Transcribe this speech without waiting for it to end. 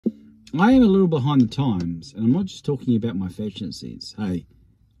I am a little behind the times, and I'm not just talking about my fashion sense. Hey,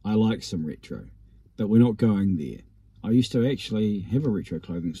 I like some retro, but we're not going there. I used to actually have a retro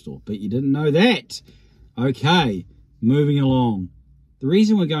clothing store, but you didn't know that. Okay, moving along. The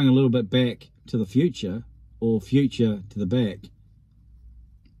reason we're going a little bit back to the future, or future to the back,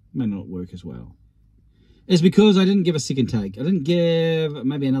 may not work as well, is because I didn't give a second take. I didn't give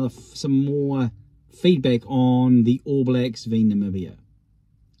maybe some more feedback on the All Blacks v Namibia.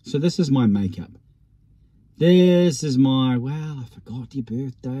 So this is my makeup. This is my, well, I forgot your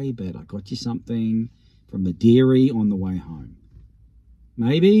birthday, but I got you something from the dairy on the way home.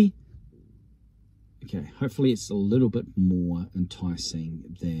 Maybe? Okay, hopefully it's a little bit more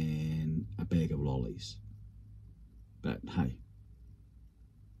enticing than a bag of lollies. But hey.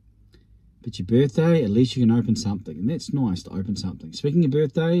 But your birthday, at least you can open something. And that's nice to open something. Speaking of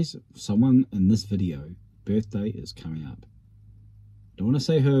birthdays, someone in this video, birthday is coming up. Don't want to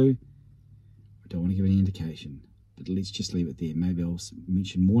say who. I don't want to give any indication. But let's just leave it there. Maybe I'll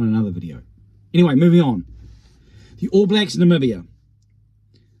mention more in another video. Anyway, moving on. The All Blacks Namibia.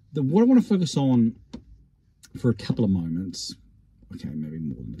 What I want to focus on for a couple of moments, okay, maybe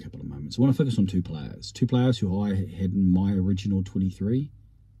more than a couple of moments, I want to focus on two players. Two players who I had in my original 23.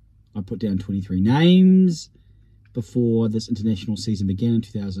 I put down 23 names before this international season began in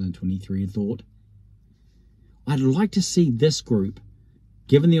 2023 and thought, I'd like to see this group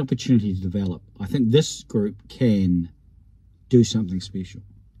given the opportunity to develop. I think this group can do something special.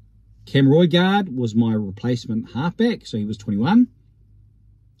 Cam Roigard was my replacement halfback, so he was 21.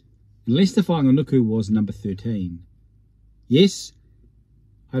 And Leicester Fainga'anuku was number 13. Yes,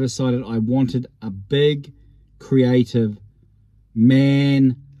 I decided I wanted a big, creative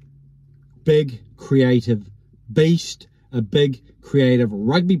man, big, creative beast, a big, creative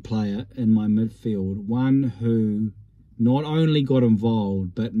rugby player in my midfield. One who not only got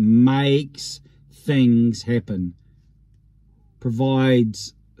involved, but makes things happen.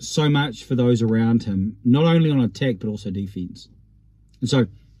 Provides so much for those around him, not only on attack, but also defence. And so,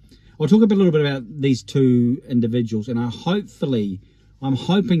 I'll talk a little bit about these two individuals, and I'm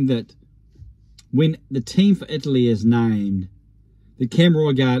hoping that when the team for Italy is named, that Cam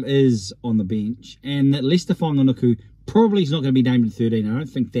Roigard is on the bench, and that Leicester Fainga'anuku probably is not going to be named in 13. I don't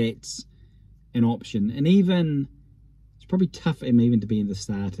think that's an option. And even, it's probably tough for him even to be in the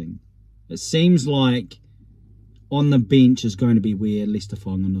starting. It seems like on the bench is going to be where Leicester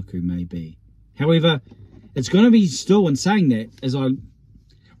Fainga'anuku may be. However, it's going to be still, in saying that, as I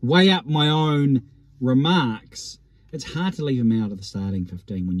weigh up my own remarks, it's hard to leave him out of the starting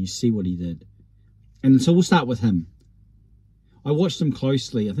 15 when you see what he did. And so we'll start with him. I watched him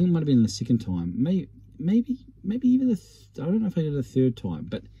closely. I think it might have been the second time. Maybe even I don't know if I did a third time,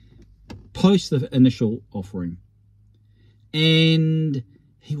 but post the initial offering. And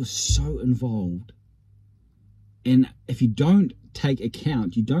he was so involved. And if you don't take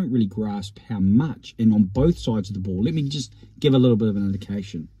account, you don't really grasp how much, and on both sides of the ball. Let me just give a little bit of an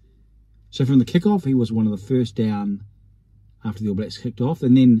indication. So from the kickoff, he was one of the first down after the All Blacks kicked off,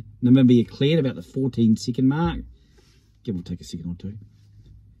 and then Namibia cleared about the 14-second mark, give or take a second or two,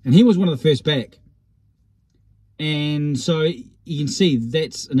 and he was one of the first back. And so you can see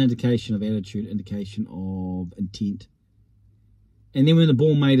that's an indication of attitude, indication of intent. And then when the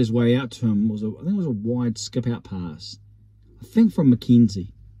ball made his way out to him, I think it was a wide skip-out pass, I think from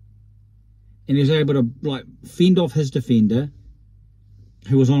McKenzie. And he was able to fend off his defender,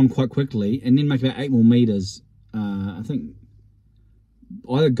 who was on him quite quickly, and then make about 8 more metres, I think,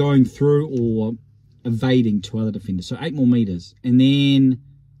 either going through or evading 2 other defenders. So 8 more metres. And then,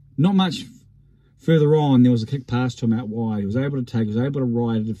 not much further on, there was a kick pass to him out wide. He was able to take, he was able to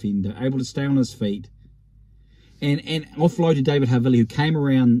ride a defender, able to stay on his feet, and offload to David Havili, who came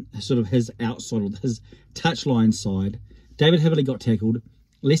around sort of his outside, or his touchline side. David Havili got tackled.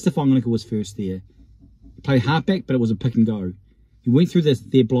 Leicester Fainga'anuku was first there. He played halfback, but it was a pick and go. He went through their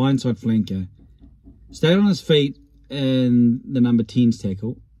blindside flanker, stayed on his feet in the number 10's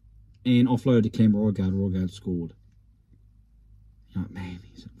tackle, and offloaded to Cam Roigard. Roigard scored. You're like, man,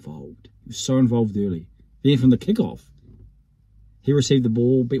 he's involved. He was so involved early. Then from the kickoff, he received the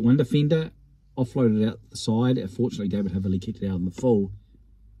ball, beat one defender, offloaded it out the side. Unfortunately, David Havili kicked it out in the full.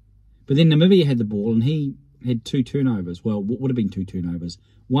 But then Namibia had the ball, and he had 2 turnovers. Well, what would have been 2 turnovers?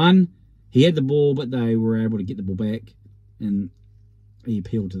 One, he had the ball, but they were able to get the ball back, and he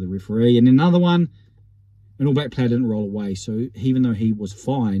appealed to the referee. And another one, an All Black player didn't roll away. So even though he was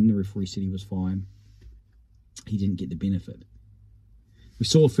fine, the referee said he was fine, he didn't get the benefit. We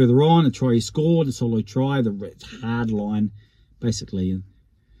saw further on a try he scored, a solo try, the hard line, basically,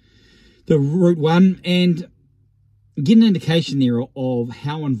 the route one. And We get an indication there of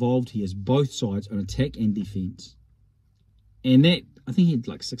how involved he is, both sides, on attack and defence. And that, I think he had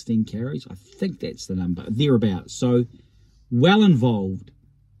like 16 carries. I think that's the number, thereabouts. So, well involved.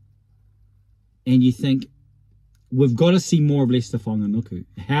 And you think, we've got to see more of Leicester Fainga'anuku.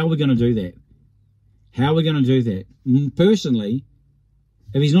 How are we going to do that? How are we going to do that? Personally,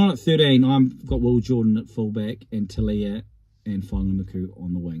 if he's not at 13, I've got Will Jordan at fullback and Talia and Fainga'anuku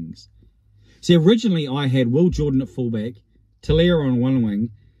on the wings. See, originally I had Will Jordan at fullback, Talia on one wing,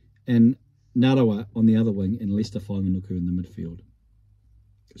 and Narawa on the other wing, and Leicester Fainga'anuku in the midfield.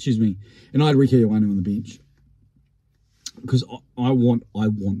 Excuse me. And I had Roigard on the bench. Because I want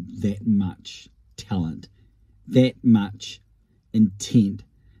that much talent, that much intent,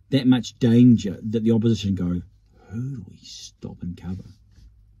 that much danger that the opposition go, who do we stop and cover?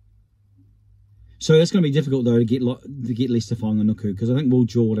 So that's going to be difficult, though, to get Leicester Fainga'anuku, because I think Will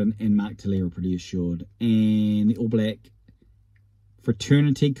Jordan and Mark Talia are pretty assured. And the All Black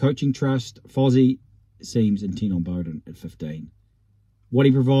fraternity, coaching trust, Fozzie seems intent on Bowden at 15. What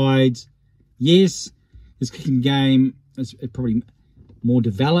he provides, yes, his kicking game is probably more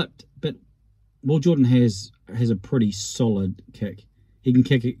developed, but Will Jordan has a pretty solid kick. He can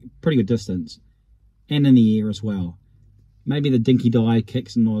kick a pretty good distance, and in the air as well. Maybe the dinky die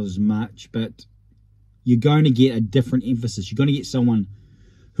kicks not as much, but you're going to get a different emphasis. You're going to get someone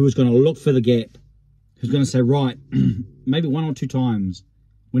who is going to look for the gap, who's going to say, right, maybe one or two times,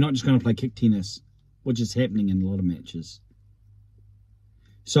 we're not just going to play kick tennis, which is happening in a lot of matches.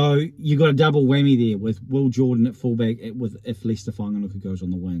 So you've got a double whammy there with Will Jordan at fullback if Leicester Fainga'anuku goes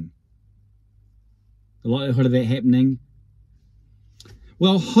on the wing. The likelihood of that happening?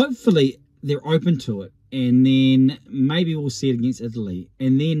 Well, hopefully they're open to it, and then maybe we'll see it against Italy,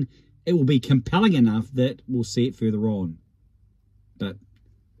 and then it will be compelling enough that we'll see it further on. But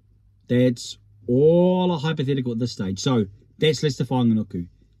that's all a hypothetical at this stage. So that's Leicester Fainga'anuku.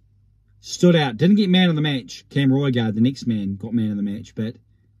 Stood out. Didn't get man of the match. Cam Roigard, the next man, got man of the match, but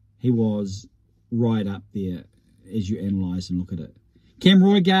he was right up there as you analyse and look at it. Cam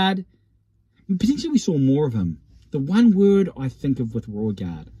Roigard, potentially we saw more of him. The one word I think of with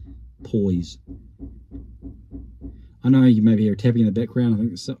Roigard, poise. I know you maybe hear tapping in the background. I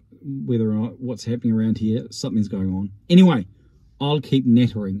think it's whether or not what's happening around here, something's going on. Anyway, I'll keep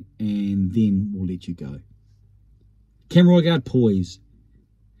nattering and then we'll let you go. Cam Roigard, poise.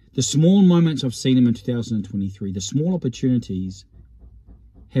 The small moments I've seen him in 2023, the small opportunities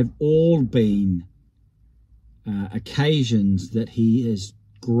have all been occasions that he has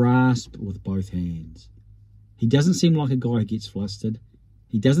grasped with both hands. He doesn't seem like a guy who gets flustered.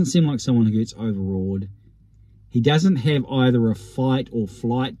 He doesn't seem like someone who gets overawed. He doesn't have either a fight or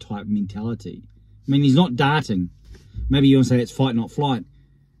flight type mentality. I mean, he's not darting. Maybe you want to say it's fight, not flight.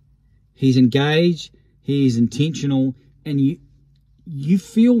 He's engaged. He's intentional. And you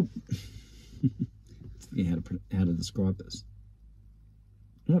feel... yeah, how to describe this.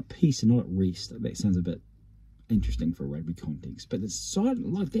 Not at peace and not at rest. That sounds a bit interesting for a rugby context. But it's sort of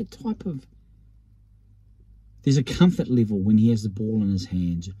like that type of... There's a comfort level when he has the ball in his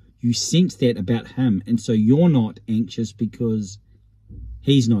hands. You sense that about him, and so you're not anxious because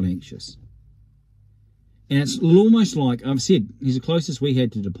he's not anxious. And it's almost like, I've said, he's the closest we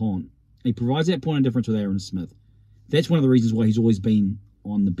had to DuPont. He provides that point of difference with Aaron Smith. That's one of the reasons why he's always been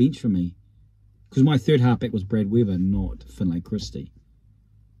on the bench for me. Because my third halfback was Brad Weber, not Finlay Christie.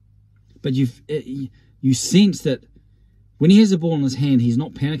 But you sense that when he has the ball in his hand, he's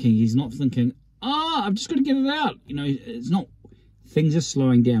not panicking. He's not thinking, I've just got to get it out. You know, it's not... Things are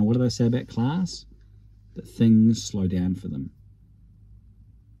slowing down. What do they say about class? That things slow down for them.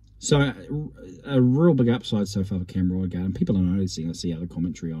 So, a real big upside so far for Cam Roigard. And people are noticing. I see other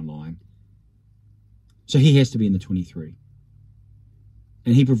commentary online. So, he has to be in the 23.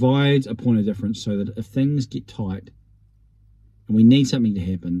 And he provides a point of difference so that if things get tight and we need something to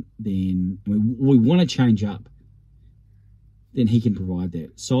happen, then we want to change up, then he can provide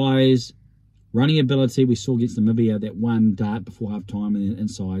that. Size... Running ability, we saw against Namibia, that one dart before half-time and then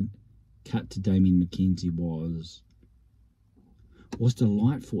inside cut to Damien McKenzie was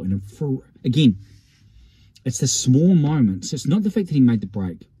delightful. And again, it's the small moments. It's not the fact that he made the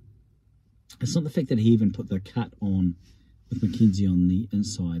break. It's not the fact that he even put the cut on with McKenzie on the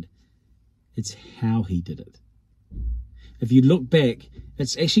inside. It's how he did it. If you look back,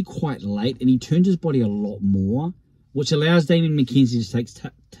 it's actually quite late and he turns his body a lot more, which allows Damien McKenzie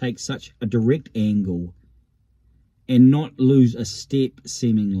to take such a direct angle and not lose a step,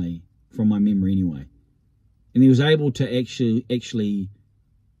 seemingly, from my memory anyway. And he was able to actually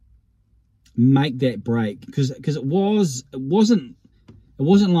make that break because it wasn't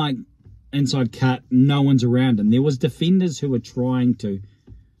like inside cut, no one's around him. There was defenders who were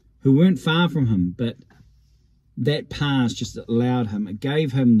who weren't far from him, but that pass just allowed him, it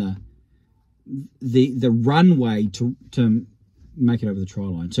gave him the runway to make it over the try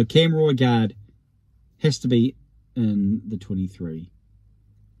line. So Cam Roigard has to be in the 23.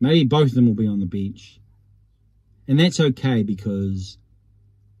 Maybe both of them will be on the bench. And that's okay, because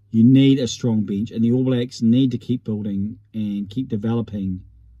you need a strong bench, and the All Blacks need to keep building and keep developing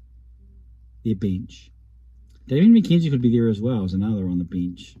their bench. Damien McKenzie could be there as well as another on the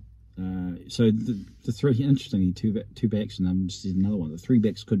bench. So the three, interestingly, two backs, and I'm just another one. The three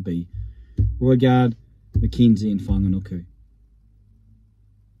backs could be Roigard, McKenzie, and Fainga'anuku.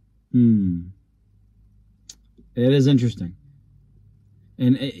 It is interesting.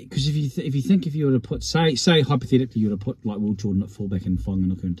 And because if you were to put, say hypothetically, you were to put like Will Jordan at fullback and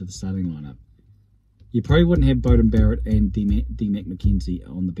Fainga'anuku into the starting lineup, you probably wouldn't have Beauden Barrett and D-Mac McKenzie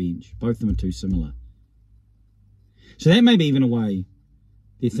on the bench. Both of them are too similar. So that may be even a way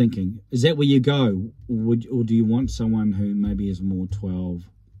they're thinking. Is that where you go? Or do you want someone who maybe is more 12,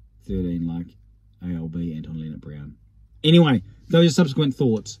 13, like ALB, Anton Leonard-Brown? Anyway, those are subsequent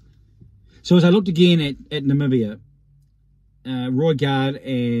thoughts. So as I looked again at Namibia, Roigard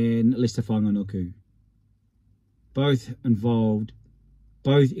and Leicester Fainga'anuku, both involved,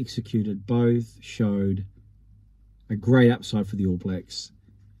 both executed, both showed a great upside for the All Blacks,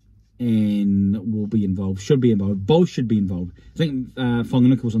 and will be involved, should be involved. Both should be involved. I think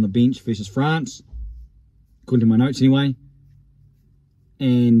Fainga'anuku was on the bench versus France, according to my notes anyway,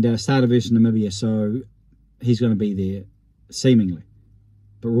 and started versus Namibia, so he's going to be there, seemingly.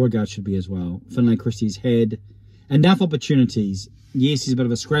 But Roigard should be as well. Finlay Christie's had enough opportunities. Yes, he's a bit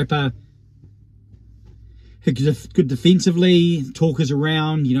of a scrapper. Good defensively, talkers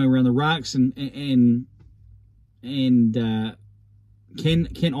around, around the rucks, and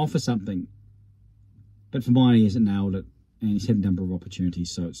can offer something. But for mine, he hasn't nailed it, and he's had a number of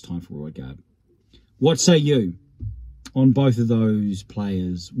opportunities, so it's time for Roigard. What say you on both of those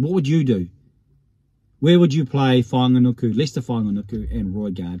players? What would you do? Where would you play Fainga'anuku, Leicester Fainga'anuku, and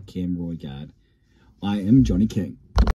Roigard, Cam Roigard? I am Johnny King.